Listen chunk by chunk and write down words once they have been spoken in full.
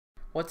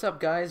What's up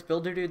guys,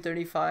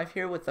 BuilderDude35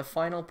 here with the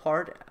final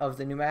part of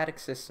the pneumatic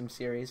system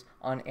series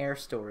on air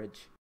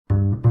storage.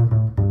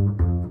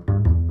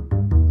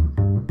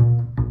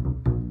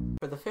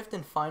 For the fifth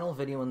and final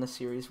video in the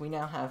series, we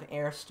now have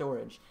air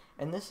storage,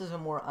 and this is a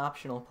more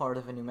optional part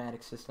of a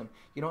pneumatic system.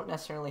 You don't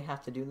necessarily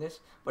have to do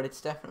this, but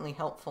it's definitely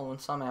helpful in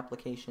some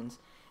applications,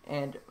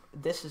 and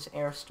this is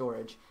air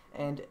storage.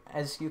 And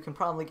as you can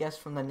probably guess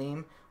from the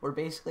name, we're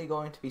basically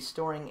going to be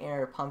storing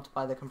air pumped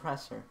by the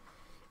compressor.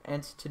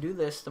 And to do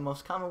this, the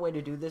most common way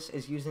to do this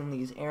is using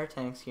these air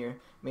tanks here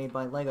made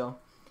by LEGO,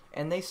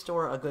 and they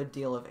store a good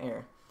deal of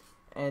air.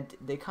 And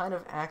they kind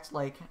of act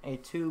like a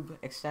tube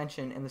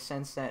extension in the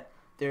sense that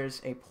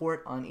there's a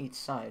port on each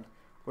side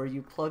where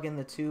you plug in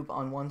the tube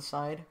on one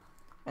side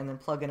and then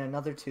plug in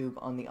another tube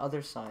on the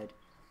other side.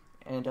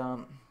 And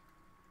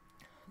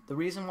the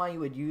reason why you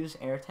would use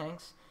air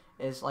tanks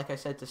is, like I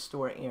said, to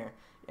store air.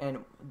 And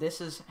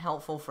this is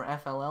helpful for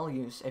FLL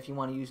use if you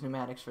want to use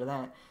pneumatics for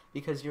that,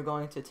 because you're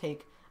going to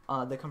take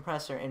the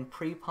compressor and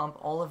pre-pump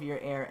all of your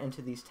air into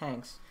these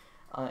tanks,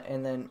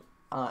 and then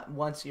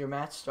once your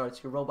match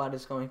starts, your robot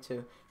is going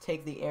to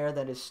take the air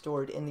that is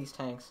stored in these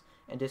tanks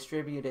and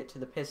distribute it to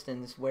the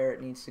pistons where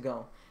it needs to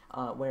go,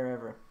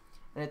 wherever.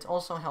 And it's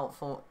also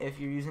helpful if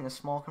you're using a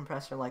small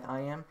compressor like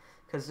I am,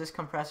 because this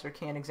compressor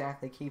can't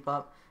exactly keep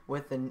up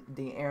with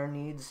the air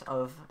needs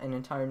of an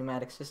entire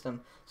pneumatic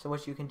system. So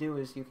what you can do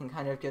is you can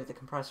kind of give the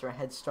compressor a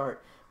head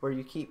start where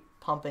you keep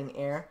pumping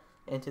air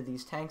into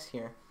these tanks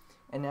here,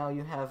 and now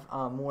you have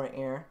more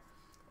air,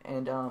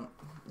 and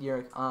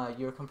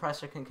your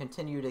compressor can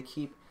continue to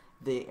keep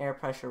the air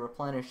pressure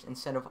replenished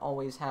instead of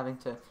always having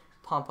to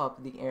pump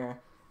up the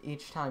air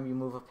each time you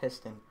move a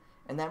piston.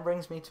 And that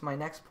brings me to my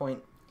next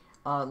point.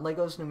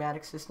 LEGO's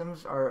pneumatic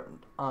systems are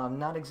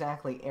not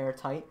exactly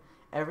airtight.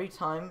 Every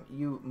time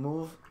you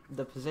move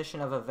the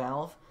position of a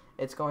valve,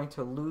 it's going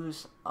to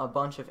lose a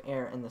bunch of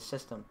air in the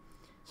system.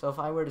 So if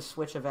I were to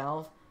switch a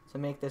valve to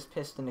make this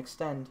piston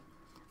extend,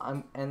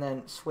 and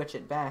then switch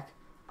it back,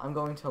 I'm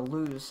going to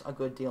lose a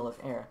good deal of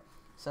air.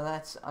 So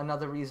that's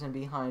another reason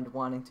behind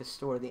wanting to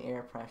store the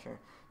air pressure,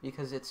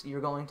 because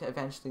you're going to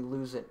eventually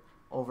lose it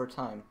over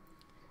time.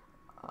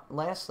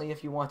 Lastly,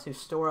 if you want to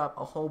store up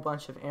a whole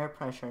bunch of air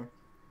pressure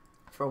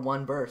for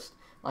one burst,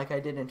 like I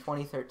did in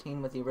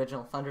 2013 with the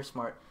original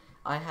ThunderSmart,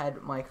 I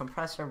had my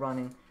compressor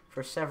running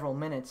for several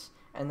minutes,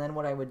 and then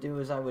what I would do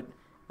is I would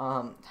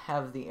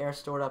have the air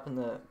stored up in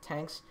the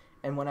tanks,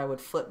 and when I would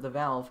flip the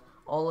valve,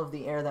 all of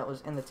the air that was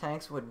in the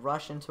tanks would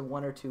rush into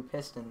one or two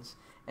pistons,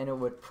 and it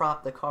would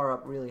prop the car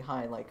up really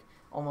high, like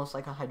almost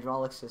like a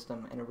hydraulic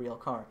system in a real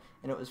car,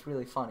 and it was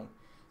really funny.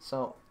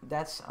 So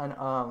that's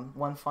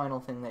one final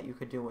thing that you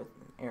could do with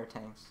air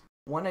tanks.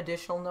 One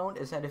additional note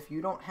is that if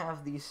you don't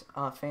have these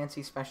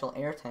fancy special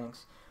air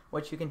tanks,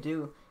 what you can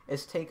do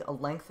is take a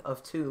length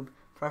of tube,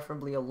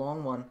 preferably a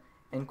long one,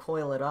 and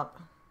coil it up,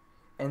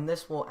 and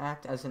this will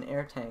act as an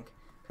air tank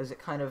because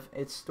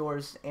it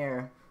stores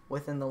air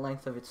within the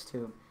length of its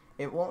tube.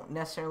 It won't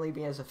necessarily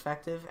be as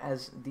effective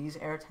as these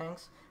air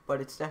tanks,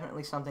 but it's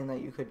definitely something that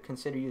you could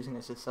consider using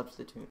as a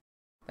substitute.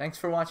 Thanks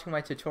for watching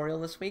my tutorial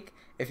this week.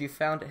 If you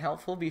found it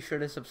helpful, be sure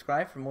to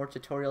subscribe for more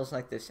tutorials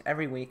like this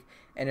every week,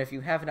 and if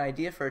you have an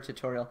idea for a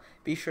tutorial,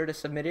 be sure to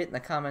submit it in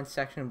the comments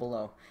section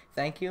below.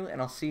 Thank you,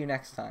 and I'll see you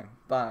next time.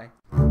 Bye.